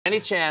Any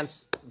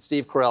chance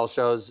Steve Carell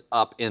shows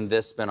up in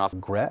this spinoff?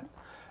 Regret,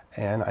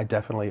 and I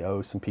definitely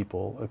owe some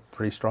people a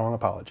pretty strong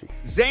apology.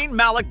 Zayn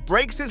Malik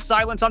breaks his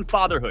silence on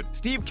fatherhood.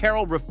 Steve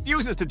Carell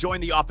refuses to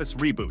join The Office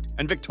reboot.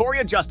 And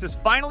Victoria Justice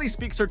finally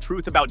speaks her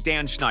truth about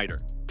Dan Schneider.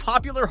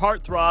 Popular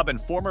heartthrob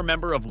and former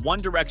member of One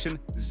Direction,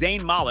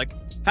 Zayn Malik,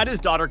 had his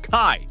daughter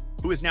Kai,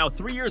 who is now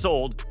 3 years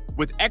old,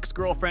 with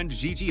ex-girlfriend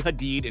Gigi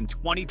Hadid in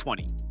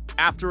 2020.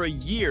 After a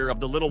year of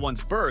the little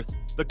one's birth,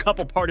 the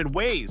couple parted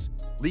ways,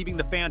 leaving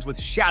the fans with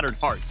shattered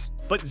hearts.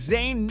 But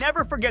Zayn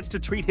never forgets to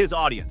treat his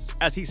audience,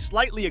 as he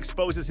slightly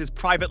exposes his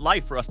private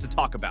life for us to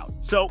talk about.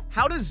 So,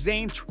 how does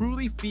Zayn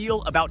truly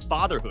feel about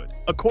fatherhood?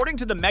 According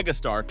to the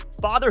megastar,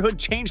 fatherhood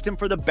changed him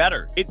for the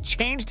better. It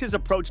changed his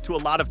approach to a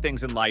lot of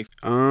things in life.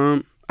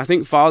 I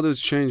think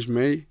fatherhood's changed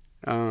me,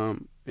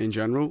 in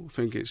general. I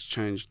think it's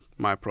changed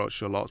my approach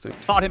to a lot of things.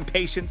 Taught him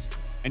patience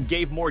and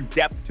gave more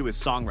depth to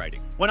his songwriting.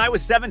 When I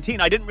was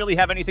 17, I didn't really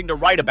have anything to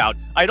write about.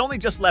 I'd only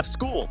just left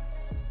school,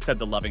 said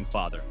the loving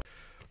father.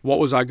 What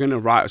was I going to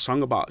write a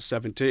song about at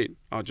 17?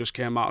 I just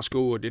came out of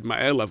school, I did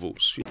my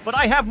A-levels. But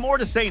I have more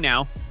to say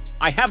now.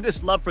 I have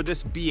this love for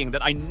this being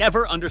that I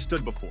never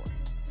understood before.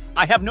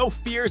 I have no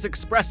fears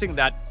expressing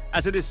that,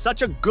 as it is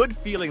such a good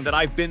feeling that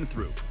I've been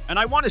through, and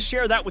I want to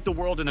share that with the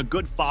world in a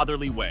good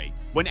fatherly way.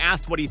 When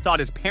asked what he thought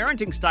his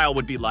parenting style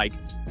would be like,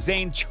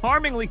 Zayn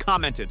charmingly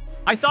commented,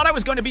 "I thought I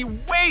was going to be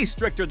way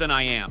stricter than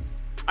I am.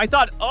 I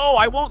thought, oh,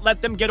 I won't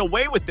let them get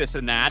away with this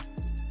and that.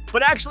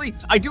 But actually,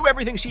 I do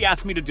everything she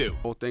asked me to do."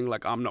 Whole thing,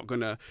 like, I'm not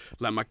going to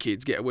let my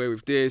kids get away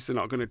with this, they're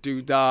not going to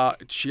do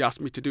that. She asked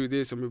me to do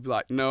this, and we'd be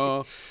like,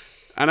 no.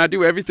 And I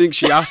do everything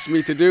she asks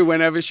me to do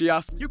whenever she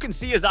asks me. You can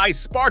see his eyes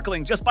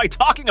sparkling just by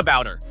talking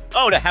about her.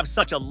 Oh, to have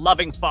such a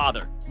loving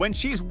father. When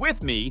she's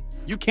with me,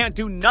 you can't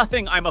do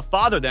nothing I'm a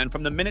father then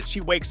from the minute she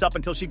wakes up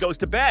until she goes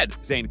to bed,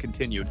 Zayn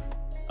continued,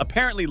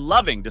 apparently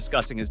loving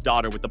discussing his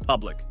daughter with the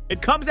public.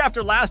 It comes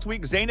after last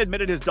week Zayn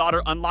admitted his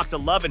daughter unlocked a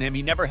love in him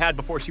he never had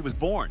before she was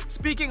born.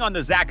 Speaking on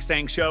the Zach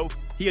Sang Show,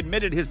 he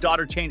admitted his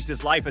daughter changed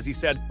his life as he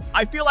said,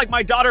 "I feel like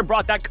my daughter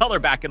brought that color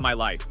back in my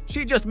life.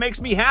 She just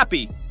makes me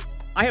happy.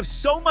 I have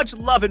so much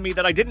love in me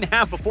that I didn't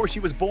have before she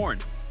was born.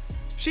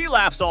 She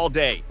laughs all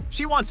day.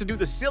 She wants to do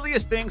the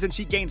silliest things and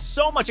she gains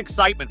so much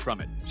excitement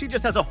from it. She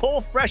just has a whole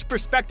fresh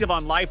perspective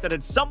on life that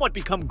had somewhat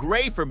become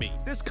gray for me.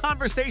 This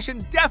conversation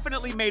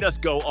definitely made us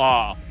go,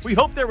 aw. We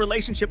hope their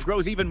relationship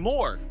grows even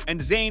more, and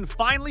Zayn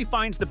finally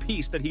finds the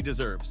peace that he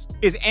deserves."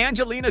 Is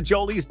Angelina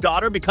Jolie's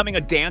daughter becoming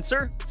a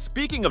dancer?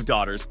 Speaking of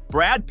daughters,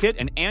 Brad Pitt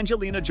and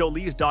Angelina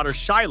Jolie's daughter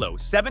Shiloh,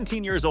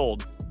 17 years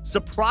old,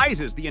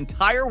 surprises the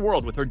entire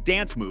world with her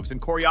dance moves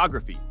and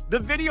choreography. The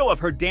video of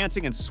her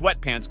dancing in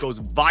sweatpants goes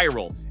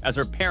viral as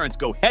her parents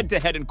go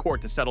head-to-head in court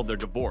to settle their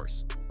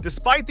divorce.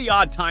 Despite the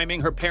odd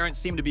timing, her parents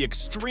seem to be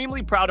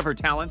extremely proud of her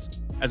talents,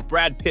 as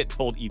Brad Pitt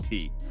told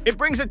E.T. "It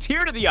brings a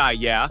tear to the eye,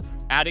 yeah,"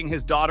 adding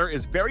his daughter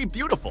is very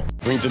beautiful.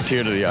 Brings a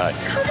tear to the eye.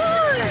 Come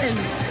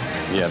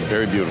on! Yeah,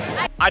 very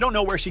beautiful. I don't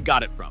know where she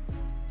got it from.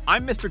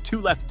 I'm Mr.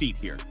 Two Left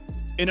Feet here.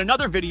 In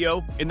another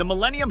video, in the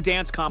Millennium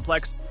Dance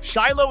Complex,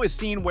 Shiloh is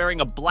seen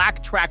wearing a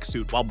black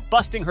tracksuit while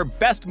busting her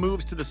best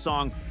moves to the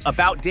song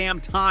About Damn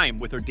Time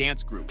with her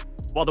dance group,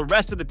 while the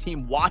rest of the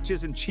team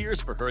watches and cheers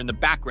for her in the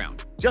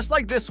background. Just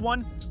like this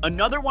one,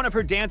 another one of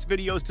her dance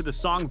videos to the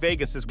song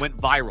Vegas went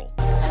viral,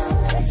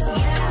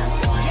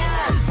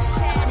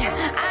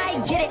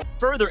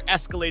 further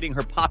escalating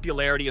her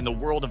popularity in the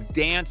world of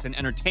dance and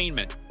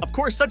entertainment. Of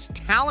course, such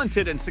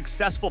talented and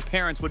successful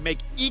parents would make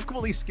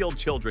equally skilled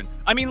children.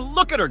 I mean,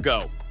 look at her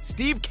go.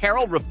 Steve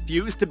Carell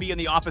refused to be in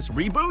The Office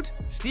reboot?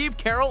 Steve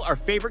Carell, our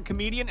favorite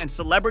comedian and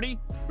celebrity,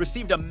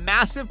 received a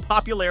massive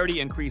popularity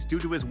increase due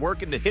to his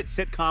work in the hit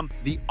sitcom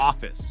The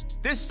Office.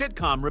 This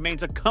sitcom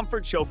remains a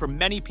comfort show for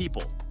many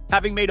people,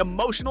 having made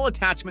emotional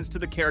attachments to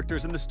the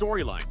characters in the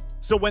storyline.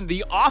 So when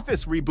The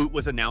Office reboot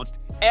was announced,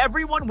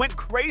 everyone went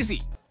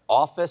crazy.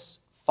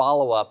 Office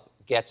follow-up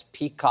gets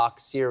Peacock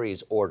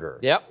series order.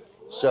 Yep.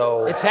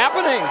 So it's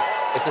happening.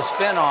 It's a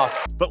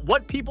spin-off. But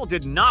what people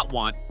did not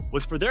want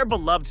was for their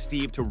beloved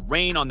Steve to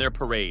rain on their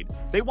parade.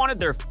 They wanted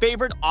their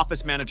favorite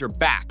office manager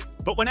back.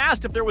 But when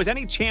asked if there was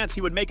any chance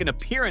he would make an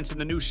appearance in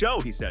the new show,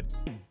 he said,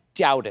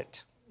 Doubt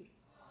it.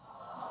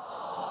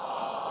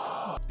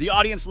 The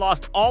audience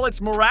lost all its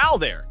morale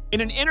there.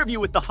 In an interview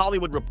with The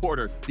Hollywood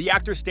Reporter, the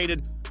actor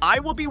stated, "I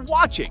will be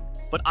watching,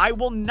 but I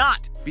will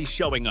not be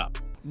showing up."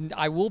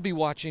 I will be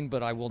watching,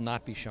 but I will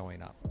not be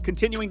showing up.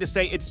 Continuing to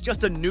say it's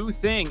just a new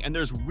thing and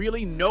there's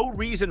really no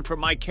reason for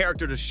my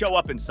character to show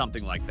up in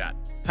something like that.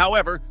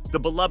 However, the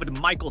beloved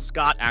Michael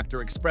Scott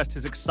actor expressed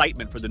his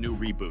excitement for the new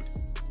reboot,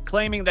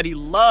 claiming that he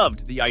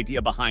loved the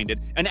idea behind it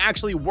and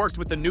actually worked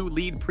with the new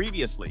lead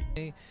previously.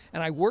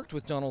 And I worked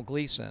with Donald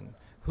Gleason,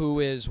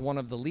 who is one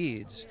of the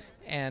leads,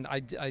 and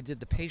I did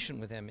The Patient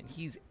with him, and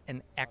he's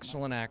an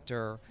excellent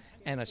actor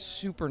and a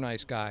super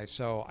nice guy,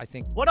 so I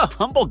think... What a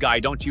humble guy,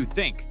 don't you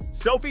think?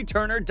 Sophie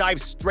Turner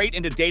dives straight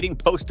into dating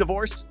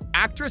post-divorce?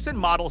 Actress and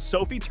model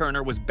Sophie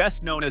Turner was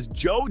best known as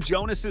Joe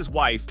Jonas's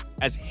wife,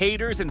 as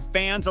haters and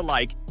fans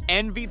alike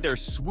envied their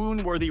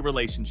swoon-worthy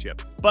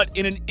relationship. But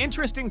in an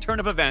interesting turn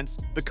of events,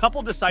 the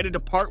couple decided to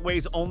part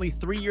ways only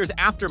 3 years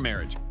after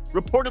marriage,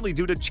 reportedly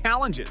due to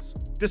challenges.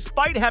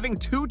 Despite having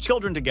 2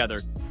 children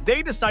together,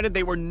 they decided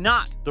they were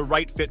not the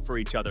right fit for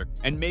each other,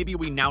 and maybe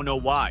we now know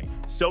why.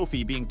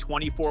 Sophie, being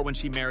 24 when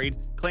she married,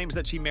 claims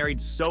that she married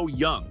so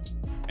young,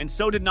 and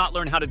so did not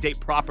learn how to date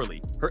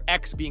properly, her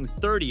ex being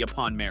 30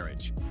 upon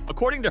marriage.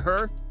 According to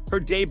her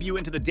debut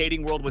into the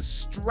dating world was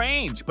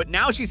strange, but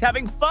now she's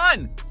having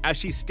fun. As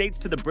she states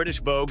to the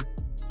British Vogue,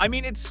 "I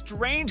mean, it's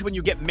strange when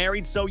you get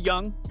married so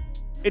young.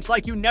 It's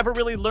like you never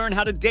really learn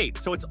how to date,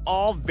 so it's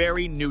all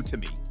very new to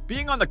me."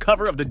 Being on the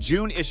cover of the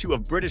June issue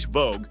of British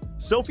Vogue,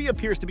 Sophie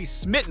appears to be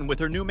smitten with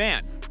her new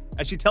man.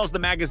 As she tells the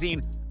magazine,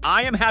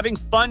 "I am having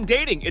fun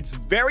dating. It's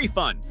very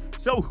fun."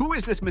 So who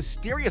is this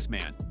mysterious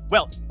man?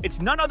 Well, it's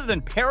none other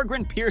than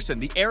Peregrine Pearson,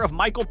 the heir of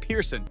Michael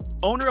Pearson,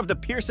 owner of the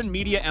Pearson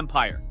media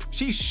empire.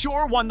 She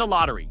sure won the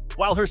lottery.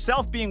 While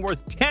herself being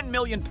worth £10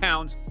 million,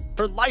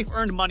 her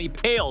life-earned money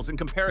pales in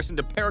comparison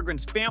to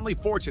Peregrine's family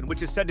fortune,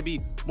 which is said to be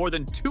more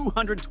than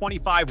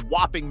 225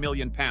 whopping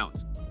million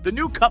pounds. The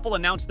new couple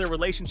announced their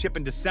relationship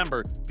in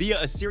December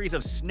via a series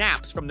of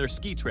snaps from their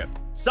ski trip.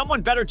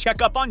 Someone better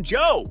check up on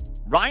Joe.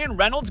 Ryan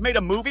Reynolds made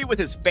a movie with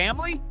his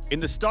family? In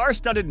the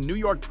star-studded New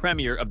York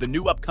premiere of the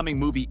new upcoming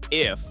movie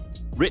If,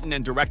 written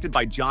and directed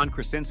by John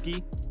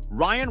Krasinski,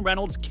 Ryan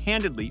Reynolds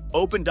candidly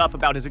opened up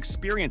about his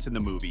experience in the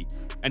movie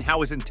and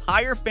how his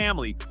entire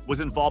family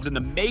was involved in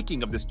the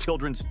making of this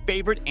children's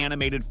favorite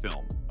animated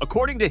film.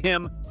 According to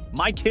him,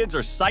 "My kids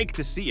are psyched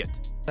to see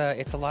it."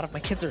 My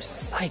kids are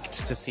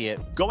psyched to see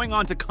it. Going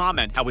on to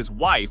comment how his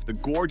wife, the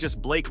gorgeous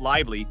Blake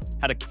Lively,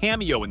 had a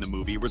cameo in the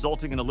movie,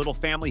 resulting in a little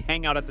family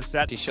hangout at the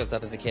set. She shows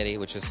up as a kitty,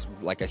 which is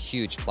like a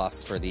huge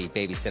plus for the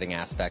babysitting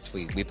aspect.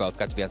 We both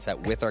got to be on set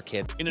with our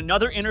kid. In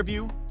another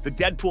interview, the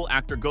Deadpool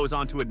actor goes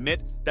on to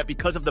admit that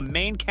because of the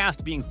main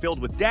cast being filled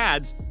with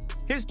dads,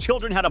 his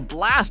children had a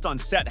blast on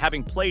set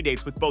having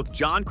playdates with both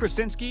John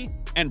Krasinski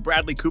and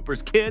Bradley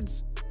Cooper's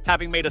kids,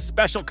 having made a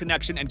special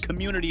connection and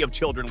community of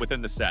children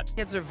within the set.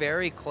 Kids are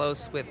very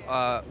close with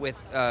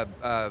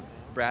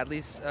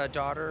Bradley's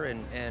daughter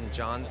and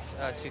John's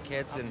 2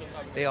 kids, and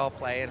they all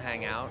play and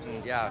hang out,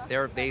 and yeah,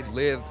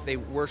 they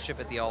worship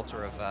at the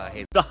altar of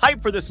Haley. The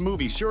hype for this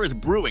movie sure is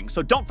brewing,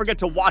 so don't forget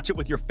to watch it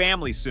with your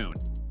family soon.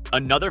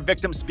 Another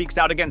victim speaks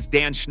out against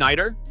Dan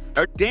Schneider.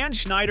 Dan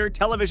Schneider,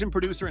 television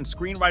producer and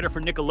screenwriter for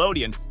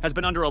Nickelodeon, has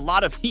been under a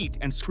lot of heat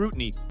and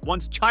scrutiny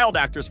once child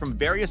actors from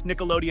various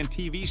Nickelodeon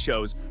TV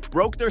shows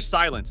broke their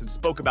silence and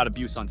spoke about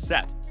abuse on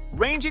set.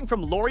 Ranging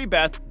from Lori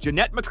Beth,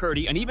 Jeanette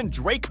McCurdy, and even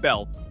Drake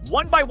Bell,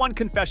 one-by-one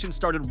confessions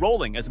started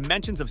rolling as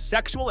mentions of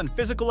sexual and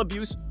physical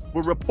abuse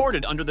were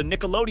reported under the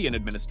Nickelodeon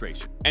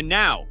administration. And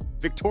now,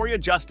 Victoria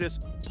Justice,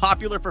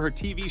 popular for her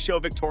TV show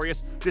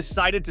Victorious,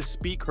 decided to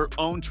speak her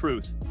own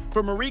truth.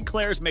 For Marie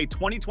Claire's May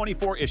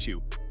 2024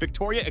 issue,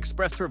 Victoria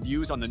expressed her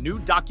views on the new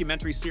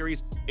documentary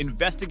series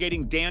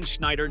investigating Dan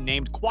Schneider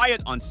named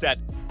Quiet on Set,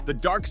 The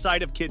Dark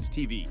Side of Kids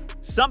TV.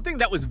 Something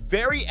that was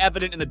very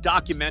evident in the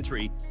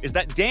documentary is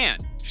that Dan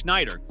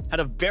Schneider had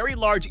a very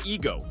large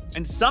ego,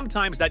 and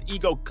sometimes that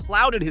ego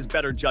clouded his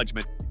better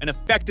judgment and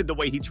affected the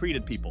way he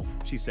treated people,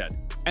 she said.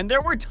 "And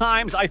there were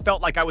times I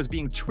felt like I was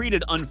being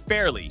treated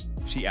unfairly,"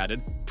 she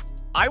added.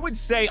 "I would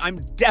say I'm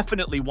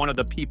definitely one of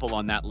the people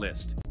on that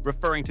list,"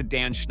 referring to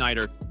Dan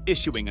Schneider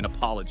issuing an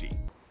apology.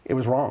 It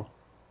was wrong.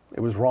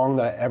 It was wrong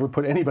that I ever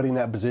put anybody in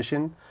that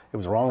position. It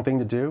was the wrong thing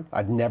to do.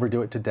 I'd never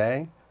do it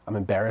today. I'm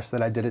embarrassed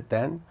that I did it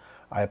then.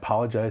 I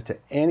apologize to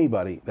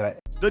anybody that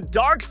The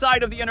dark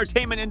side of the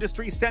entertainment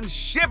industry sends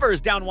shivers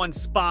down one's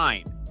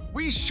spine.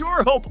 We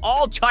sure hope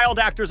all child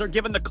actors are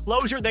given the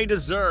closure they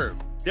deserve.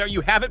 There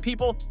you have it,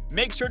 people.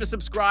 Make sure to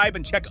subscribe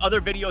and check other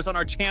videos on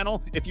our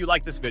channel if you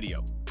like this video.